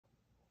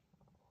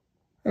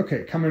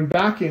Okay, coming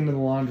back into the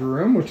laundry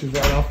room, which is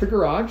right off the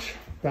garage.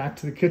 Back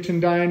to the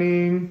kitchen,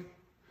 dining,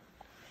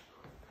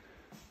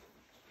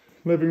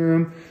 living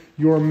room.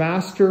 Your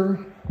master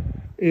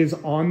is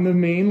on the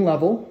main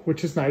level,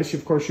 which is nice.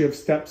 Of course, you have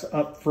steps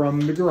up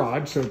from the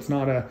garage, so it's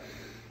not a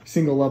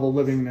single level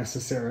living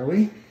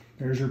necessarily.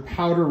 There's your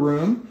powder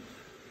room,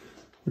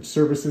 which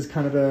services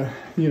kind of the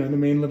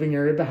main living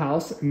area of the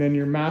house. And then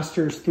your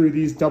master's through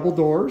these double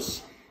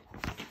doors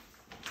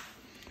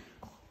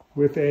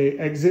with a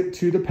exit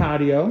to the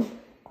patio.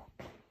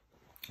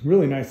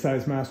 Really nice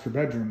sized master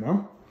bedroom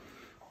though.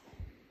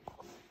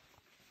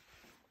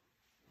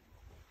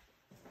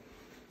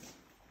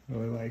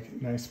 Really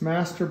like nice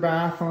master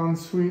bath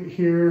ensuite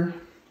here.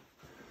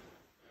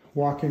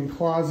 Walk-in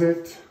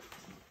closet.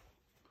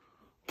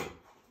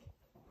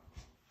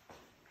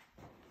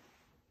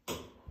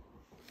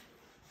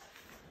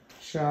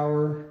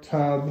 Shower,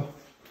 tub,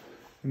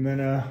 and then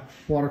a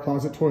water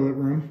closet toilet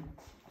room.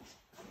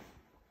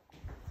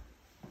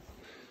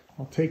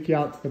 I'll take you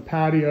out to the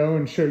patio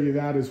and show you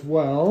that as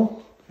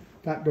well.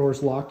 That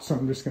door's locked, so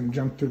I'm just going to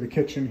jump through the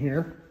kitchen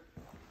here.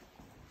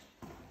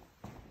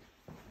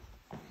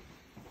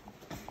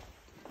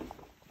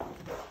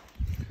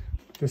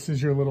 This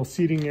is your little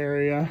seating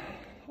area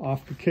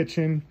off the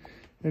kitchen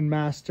and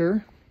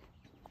master.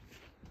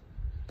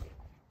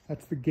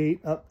 That's the gate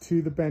up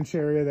to the bench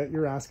area that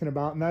you're asking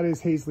about, and that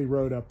is Hazley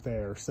Road up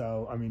there.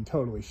 So, I mean,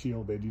 totally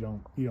shielded.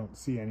 You don't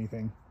see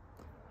anything.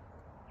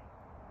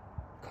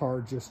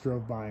 Car just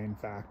drove by, in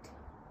fact.